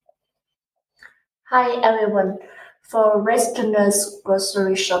Hi everyone. For Westerners,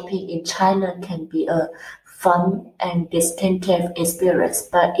 grocery shopping in China can be a fun and distinctive experience,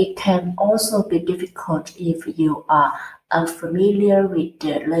 but it can also be difficult if you are unfamiliar with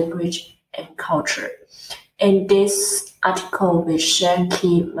the language and culture. In this article, we share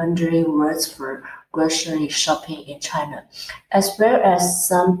key Mandarin words for grocery shopping in China, as well as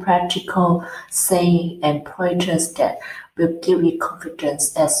some practical saying and pointers that will give you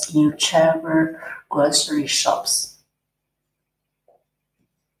confidence as you travel grocery shops.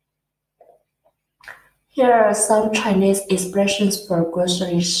 Here are some Chinese expressions for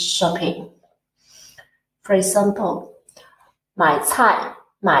grocery shopping. For example, 买菜,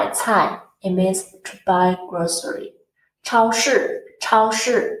 it means to buy grocery. 超市,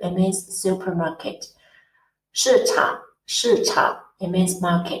 it means supermarket. 市场, it means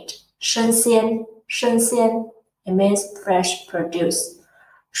market. 生鲜, it means fresh produce.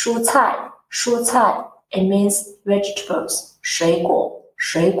 蔬菜, it means vegetables. 水果,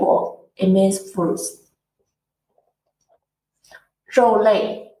 it means fruits. 肉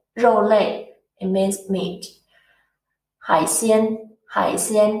类, it means meat. 海鲜,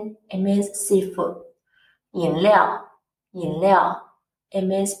 it means seafood. 饮料, it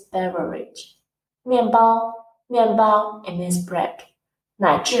means beverage. 面包, it means bread.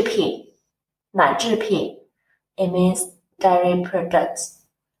 奶制品, it means dairy products.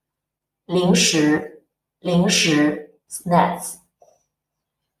 零食, snacks.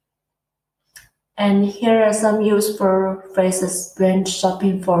 And here are some useful phrases when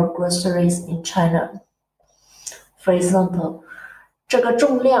shopping for groceries in China. For example, 这个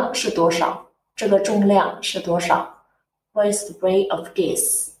重量是多少? What is the weight of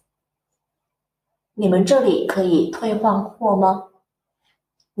this? 你们这里可以退换货吗?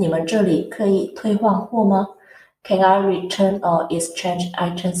 Can I return or exchange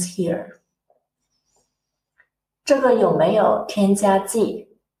items here? 这个有没有添加剂?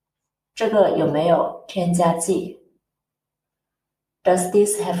 Does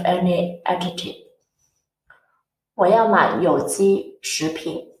this have any additive? 我要买有机食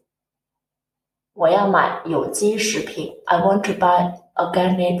品. I want to buy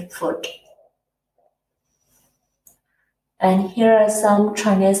organic food. And here are some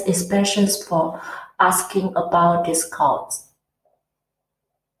Chinese expressions for asking about discounts.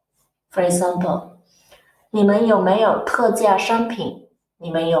 For example, 你们有没有特价商品?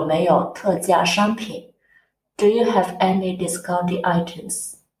 Do you have any discounted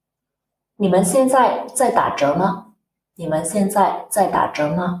items? 你们现在在打折吗?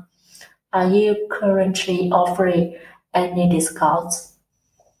 Are you currently offering any discounts?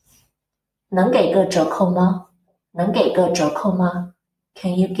 能给个折扣吗?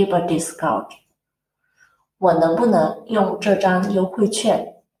 Can you give a discount? 我能不能用这张优惠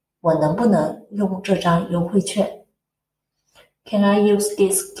券? Can I use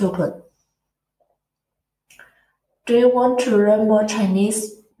this coupon? Do you want to learn more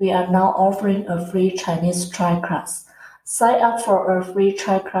Chinese? We are now offering a free Chinese try class. Sign up for a free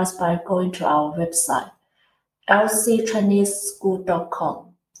try class by going to our website,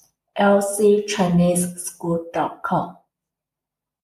 lcchineseschool.com.